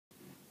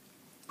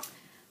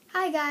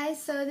Hi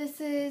guys, so this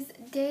is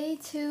day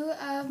 2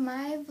 of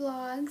my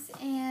vlogs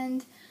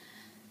and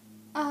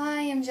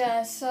I am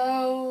just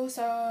so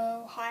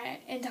hot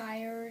and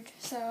tired,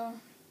 so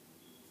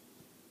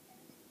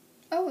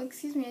oh,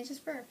 excuse me, I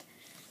just burped.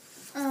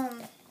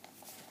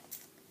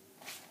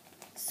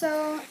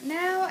 So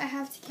now I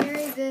have to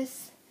carry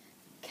this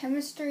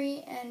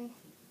chemistry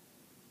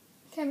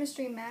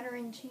matter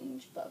and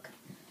change book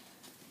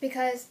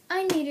because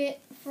I need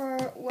it for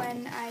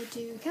when I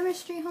do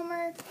chemistry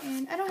homework,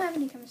 and I don't have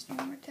any chemistry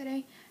homework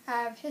today.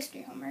 I have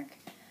history homework.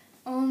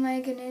 Oh my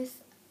goodness,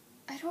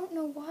 I don't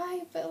know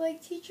why, but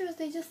like teachers,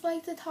 they just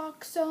like to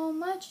talk so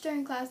much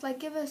during class, like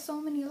give us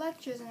so many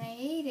lectures, and I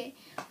hate it.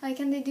 Like,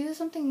 can they do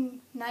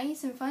something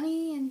nice and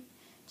funny and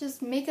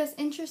just make us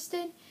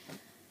interested?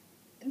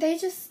 They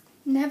just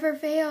never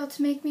fail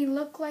to make me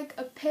look like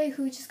a pig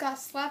who just got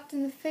slapped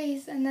in the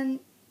face and then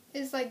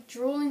is like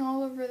drooling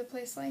all over the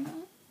place like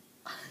that.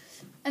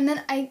 And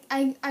then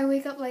I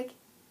wake up like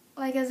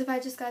as if I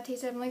just got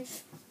tasted. I'm like,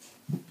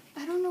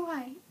 I don't know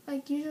why.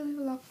 Like, usually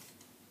people go,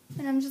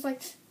 and I'm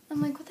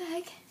like, what the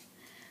heck?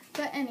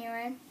 But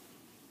anyway,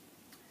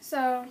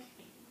 so,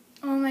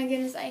 oh my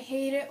goodness, I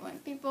hate it when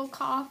people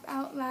cough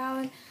out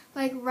loud,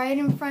 like right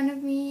in front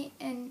of me,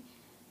 and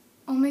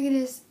oh my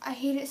goodness, I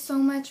hate it so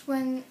much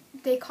when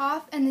they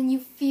cough and then you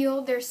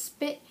feel their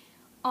spit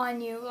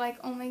on you. Like,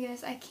 oh my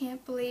goodness, I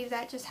can't believe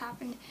that just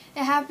happened.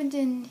 It happened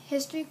in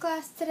history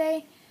class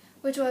today,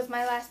 which was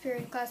my last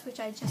period class, which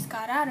I just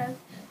got out of.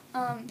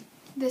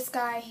 This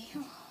guy, oh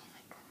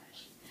my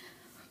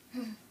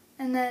gosh.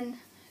 And then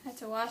I had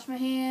to wash my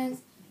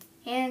hands,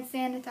 hand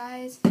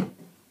sanitize.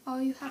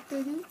 All you have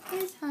to do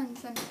is hand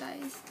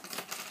sanitize.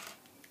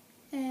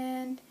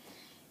 And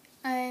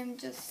I'm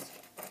just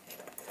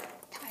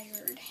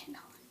tired and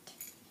hot.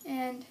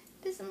 And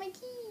this is my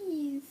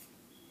keys.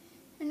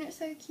 And it's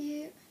so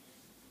cute.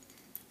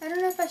 I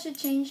don't know if I should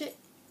change it,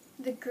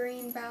 the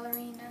green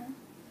ballerina.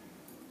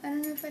 I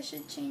don't know if I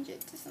should change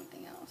it to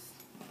something else.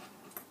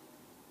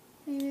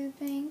 Maybe the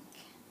pink.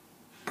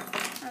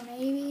 Or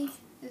maybe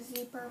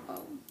the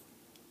purple.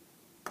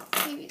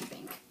 Maybe the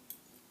pink.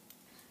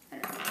 I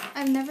don't know.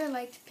 I've never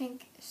liked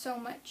pink so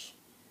much.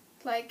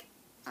 Like,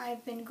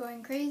 I've been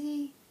going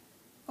crazy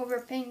over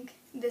pink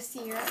this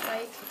year.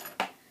 Like,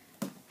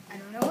 I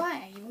don't know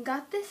why. I even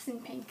got this in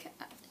pink.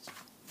 I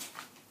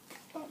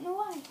don't know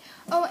why.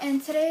 Oh,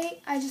 and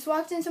today I just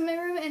walked into my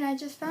room and I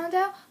just found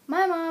out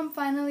my mom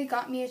finally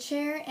got me a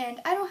chair,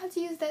 and I don't have to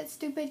use that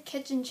stupid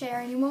kitchen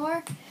chair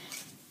anymore.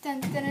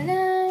 Dun dun dun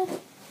dun.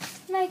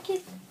 My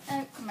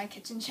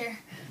kitchen chair.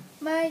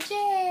 My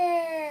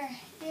chair!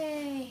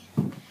 Yay!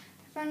 I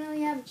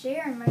finally have a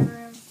chair in my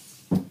room.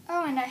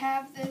 Oh, and I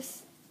have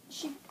this.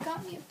 She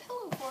got me a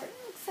pillow for it.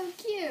 It looks so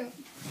cute.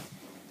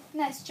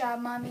 Nice job,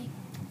 Mommy.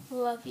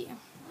 Love you.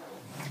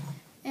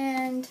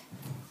 And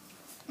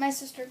my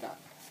sister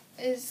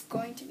is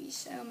going to be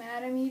so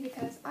mad at me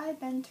because I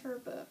bent her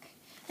book.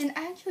 And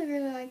I actually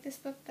really like this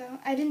book, though.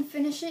 I didn't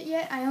finish it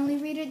yet. I only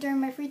read it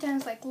during my free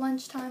times, like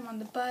lunchtime, on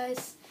the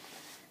bus.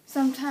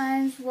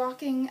 Sometimes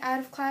walking out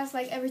of class,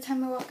 like every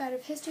time I walk out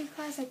of history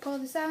class, I pull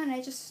this out and I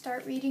just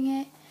start reading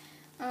it.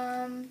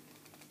 And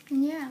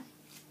yeah,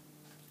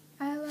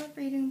 I love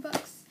reading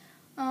books.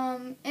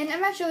 And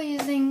I'm actually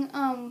using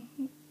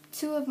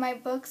 2 of my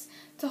books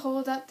to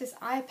hold up this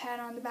iPad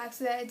on the back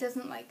so that it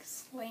doesn't like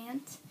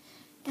slant.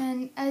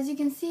 And as you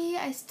can see,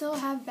 I still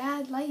have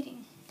bad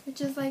lighting, which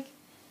is like,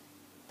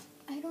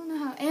 I don't know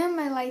how. And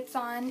my light's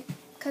on,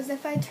 because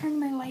if I turn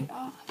my light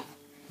off,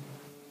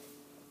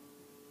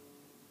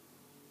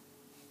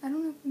 I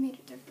don't know if it made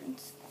a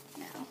difference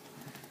now.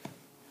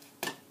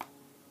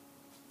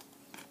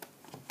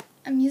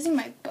 I'm using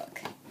my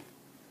book.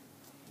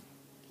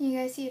 Can you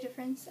guys see a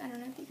difference? I don't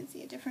know if you can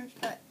see a difference,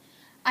 but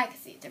I can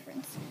see a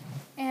difference.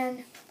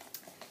 And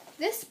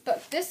this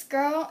book, this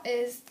girl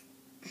is,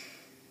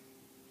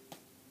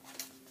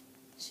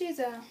 she's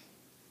a,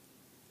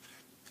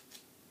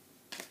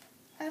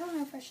 I don't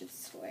know if I should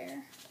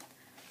swear.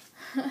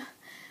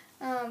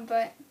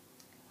 But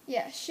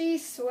yeah, she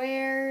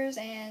swears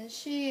and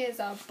she is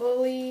a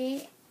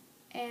bully,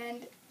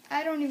 and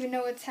I don't even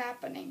know what's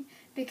happening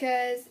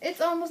because it's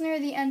almost near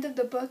the end of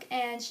the book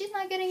and she's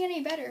not getting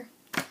any better.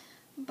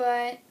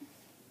 But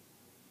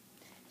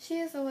she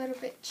is a little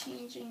bit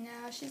changing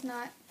now. She's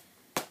not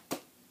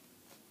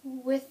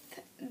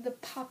with the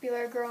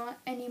popular girl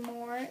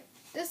anymore.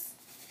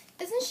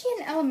 Isn't she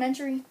in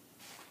elementary?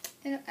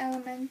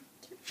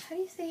 How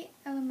do you say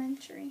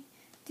elementary?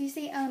 Do you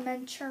say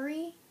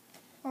elementary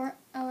or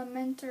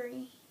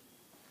elementary?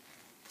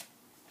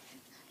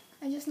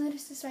 I just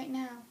noticed this right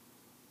now.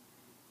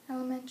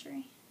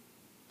 Elementary.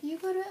 Do you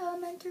go to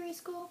elementary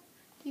school?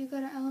 Do you go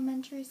to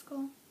elementary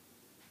school?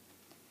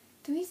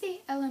 Do we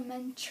say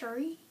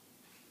elementary?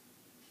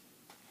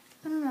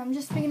 I don't know, I'm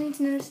just beginning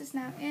to notice this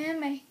now. And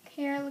my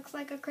hair looks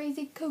like a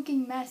crazy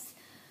cooking mess.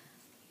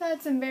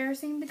 That's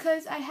embarrassing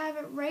because I have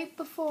it right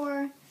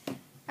before,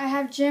 I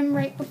have gym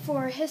right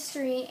before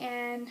history,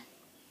 and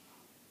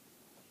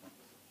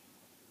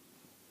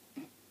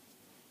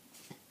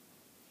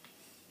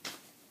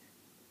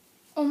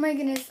oh my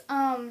goodness.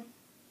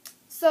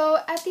 So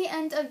at the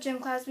end of gym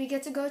class, we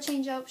get to go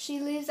change up. She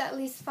leaves at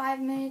least 5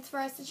 minutes for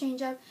us to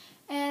change up.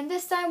 And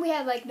this time we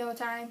had like no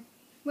time.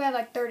 We had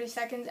like 30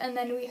 seconds. And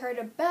then we heard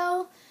a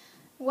bell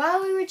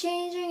while we were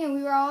changing, and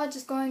we were all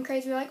just going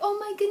crazy. We were like, oh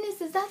my goodness,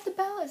 is that the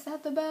bell? Is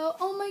that the bell?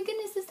 Oh my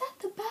goodness, is that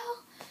the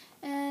bell?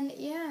 And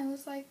yeah, it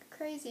was like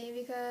crazy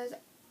because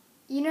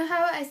you know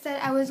how I said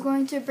I was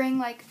going to bring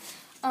like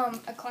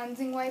a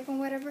cleansing wipe and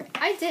whatever?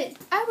 I did.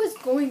 I was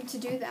going to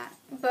do that.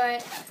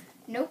 But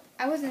nope,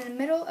 I was in the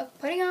middle of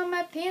putting on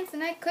my pants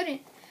and I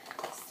couldn't.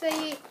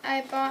 See,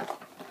 I brought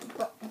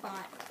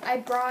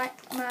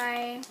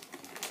my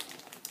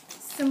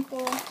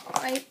simple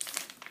wipe,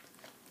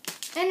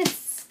 and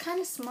it's kind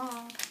of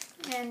small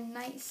and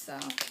nice, so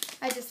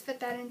I just fit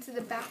that into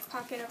the back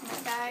pocket of my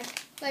bag,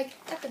 like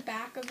at the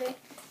back of it,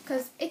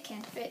 because it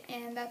can't fit,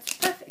 and that's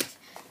perfect.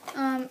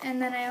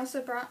 And then I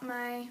also brought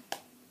my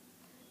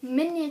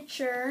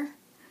miniature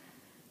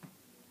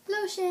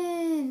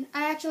lotion.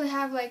 I actually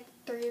have like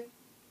 3 of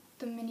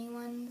the mini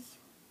ones,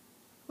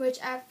 which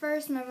at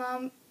first my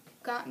mom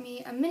got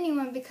me a mini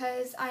one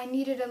because I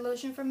needed a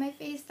lotion for my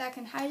face that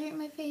can hydrate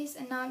my face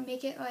and not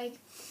make it like,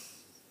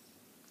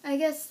 I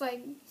guess,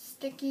 like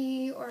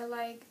sticky or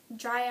like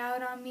dry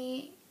out on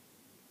me.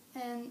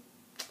 And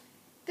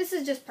this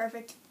is just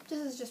perfect. This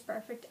is just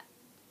perfect,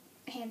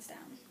 hands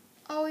down.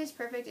 Always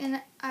perfect.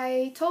 And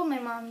I told my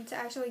mom to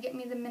actually get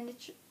me the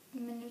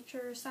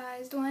miniature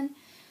sized one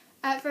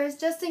at first,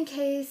 just in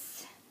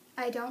case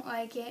I don't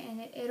like it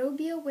and it'll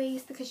be a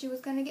waste, because she was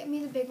going to get me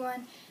the big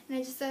one. And I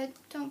just said,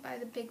 don't buy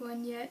the big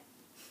one yet.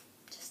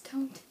 Just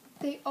don't.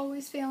 They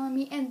always fail on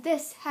me. And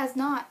this has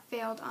not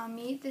failed on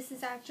me. This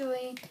is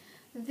actually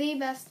the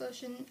best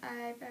lotion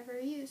I've ever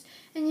used.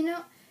 And you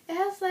know, it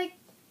has like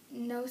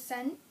no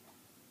scent.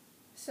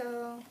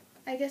 So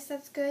I guess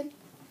that's good.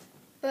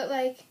 But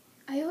like,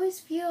 I always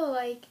feel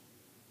like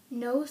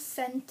no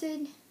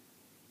scented,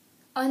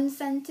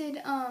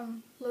 unscented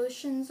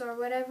lotions or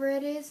whatever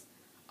it is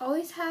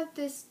always have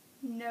this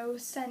no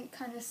scent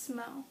kind of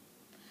smell.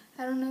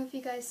 I don't know if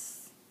you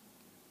guys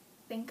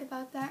think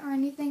about that or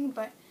anything,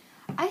 but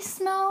I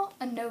smell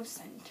a no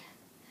scent.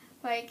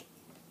 Like,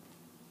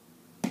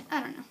 I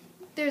don't know.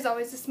 There's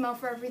always a smell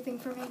for everything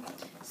for me.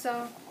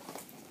 So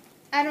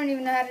I don't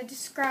even know how to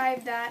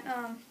describe that.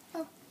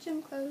 Oh,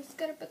 gym clothes.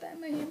 Gotta put that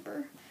in my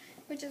hamper,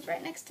 which is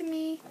right next to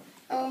me.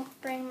 Oh,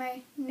 bring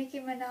my Nicki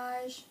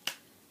Minaj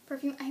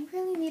perfume. I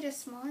really need a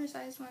smaller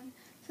size one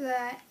so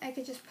that I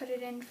could just put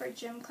it in for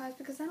gym class,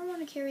 because I don't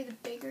want to carry the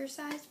bigger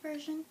size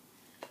version.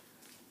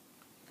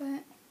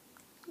 But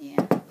yeah,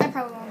 I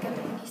probably won't get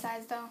the mini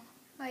size though.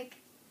 Like,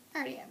 I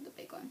already have the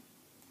big one.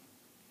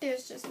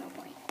 There's just no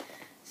point.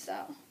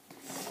 So,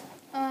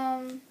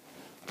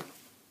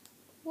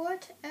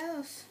 what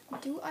else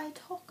do I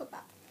talk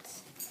about?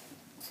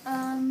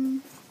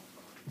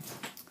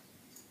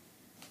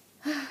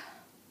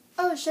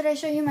 Oh, should I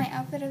show you my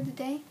outfit of the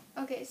day?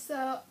 Okay,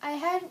 so I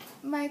had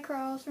my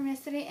curls from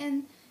yesterday,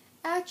 and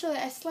actually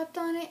I slept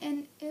on it,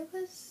 and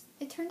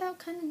it turned out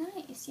kind of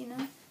nice, you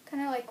know?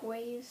 Kind of like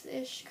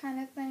waves-ish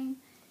kind of thing.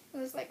 It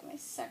was like my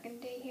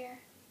second day here.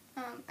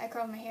 I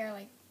curled my hair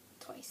like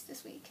twice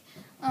this week.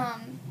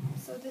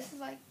 So this is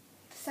like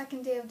the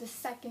second day of the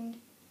second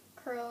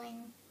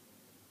curling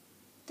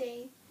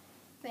day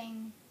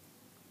thing.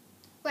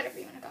 Whatever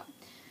you want to call it.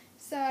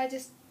 So I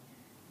just,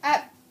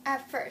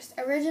 at first,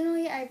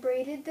 originally I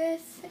braided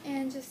this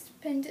and just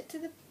pinned it to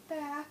the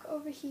back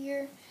over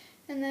here.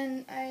 And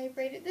then I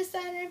braided this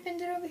side and I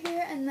pinned it over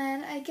here. And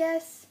then I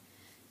guess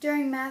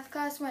during math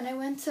class when I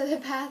went to the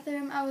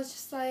bathroom, I was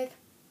just like,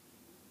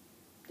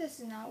 this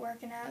is not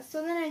working out.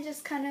 So then I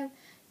just kind of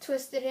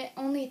twisted it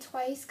only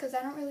twice, because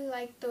I don't really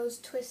like those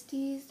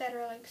twisties that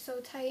are like so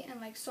tight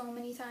and like so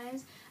many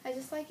times. I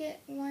just like it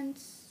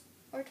once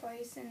or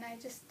twice, and I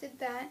just did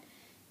that.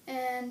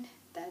 And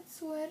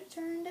that's what it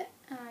turned out.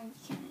 You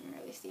can't even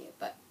really see it,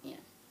 but you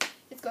know,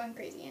 it's going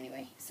crazy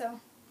anyway, so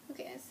who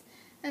cares?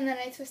 And then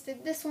I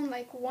twisted this one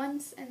like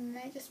once, and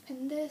then I just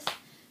pinned this.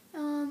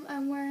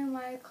 I'm wearing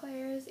my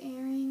Claire's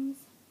earrings.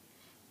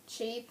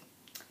 Cheap.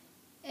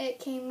 It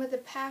came with a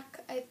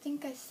pack. I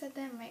think I said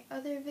that in my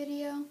other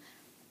video.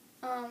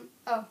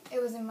 Oh,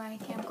 it was in my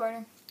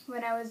camcorder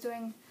when I was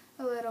doing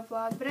a little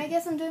vlog. But I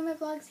guess I'm doing my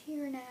vlogs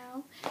here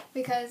now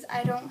because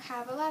I don't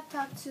have a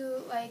laptop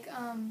to like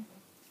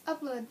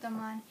upload them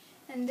on.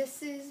 And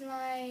this is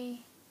my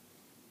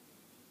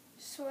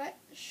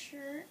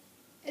sweatshirt.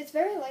 It's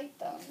very light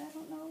though, and I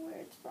don't know where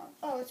it's from.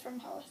 Oh, it's from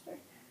Hollister.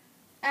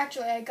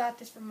 Actually, I got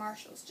this from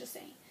Marshall's, just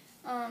saying.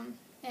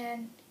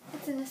 And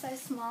it's in a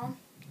size small.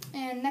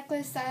 And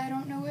necklace, I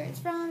don't know where it's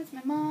from. It's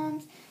my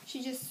mom's.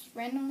 She just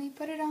randomly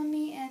put it on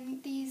me.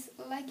 And these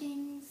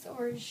leggings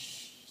or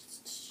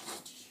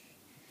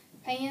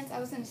pants. I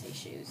was going to say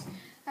shoes.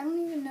 I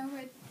don't even know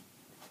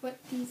what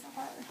these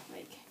are.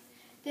 Like,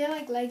 they're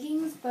like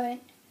leggings, but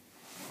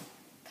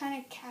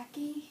kind of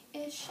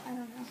khaki-ish. I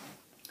don't know.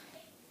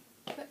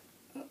 But,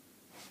 oh,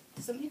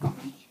 did somebody call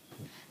me?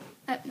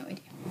 I have no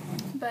idea.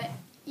 But,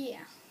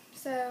 yeah.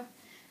 So,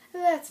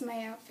 that's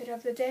my outfit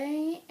of the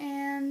day.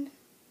 And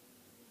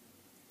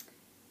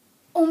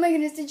Oh my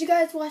goodness, did you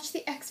guys watch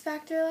the X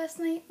Factor last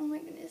night? Oh my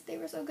goodness, they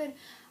were so good.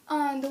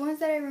 The ones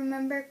that I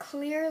remember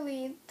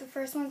clearly, the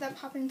first ones that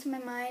pop into my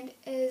mind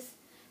is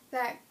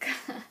that,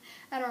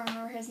 I don't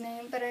remember his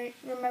name, but I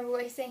remember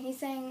what he sang. He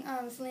sang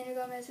Selena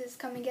Gomez's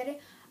Come and Get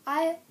It.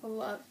 I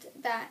loved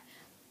that.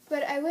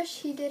 But I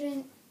wish he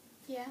didn't,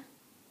 yeah?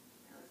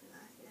 I was going to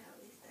ask you how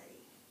we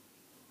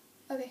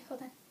study. Okay,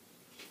 hold on.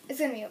 It's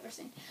going to be over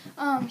soon.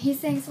 He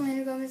sang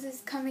Selena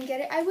Gomez's Come and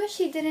Get It. I wish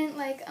he didn't,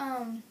 like,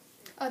 oh,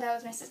 that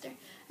was my sister.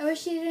 I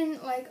wish he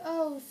didn't, like,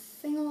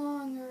 sing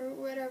along or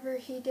whatever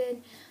he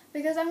did.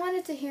 Because I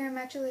wanted to hear him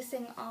actually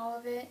sing all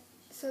of it.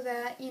 So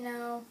that, you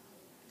know,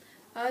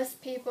 us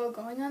people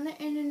going on the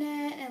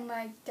internet and,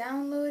 like,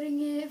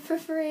 downloading it for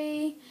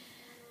free,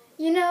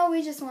 you know,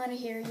 we just want to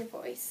hear your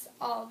voice,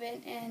 all of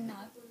it, and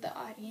not the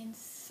audience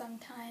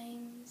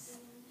sometimes.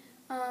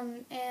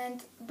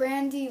 And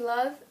Brandy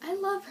Love, I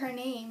love her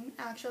name,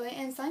 actually,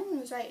 and Simon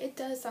was right, it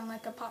does sound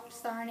like a pop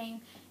star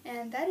name,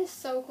 and that is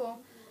so cool.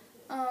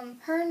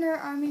 Her and her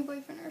army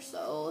boyfriend are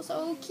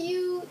so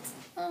cute.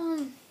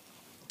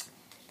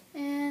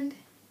 And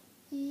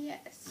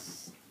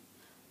yes.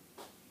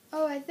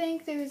 Oh, I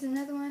think there was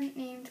another one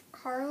named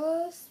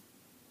Carlos.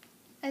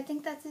 I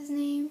think that's his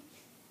name.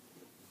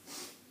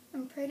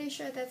 I'm pretty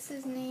sure that's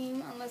his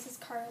name, unless it's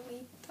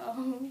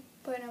Carlito,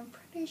 but I'm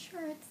pretty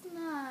sure it's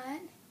not.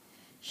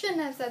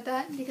 Shouldn't have said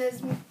that,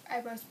 because I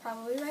was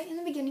probably right in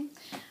the beginning.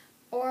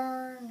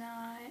 Or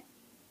not.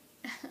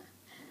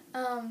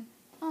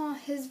 Oh,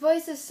 his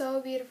voice is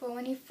so beautiful.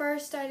 When he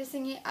first started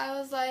singing, I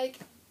was like,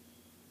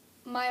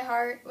 my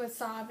heart was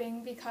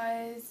sobbing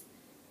because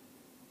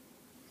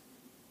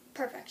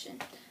perfection.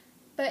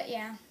 But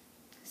yeah,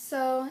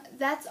 so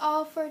that's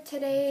all for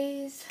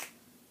today's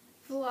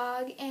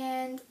vlog,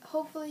 and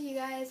hopefully you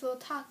guys will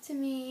talk to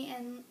me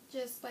and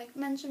just like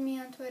mention me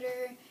on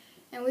Twitter,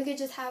 and we could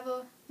just have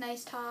a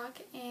nice talk.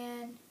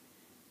 And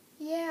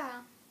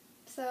yeah,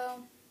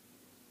 so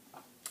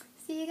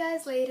see you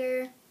guys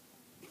later.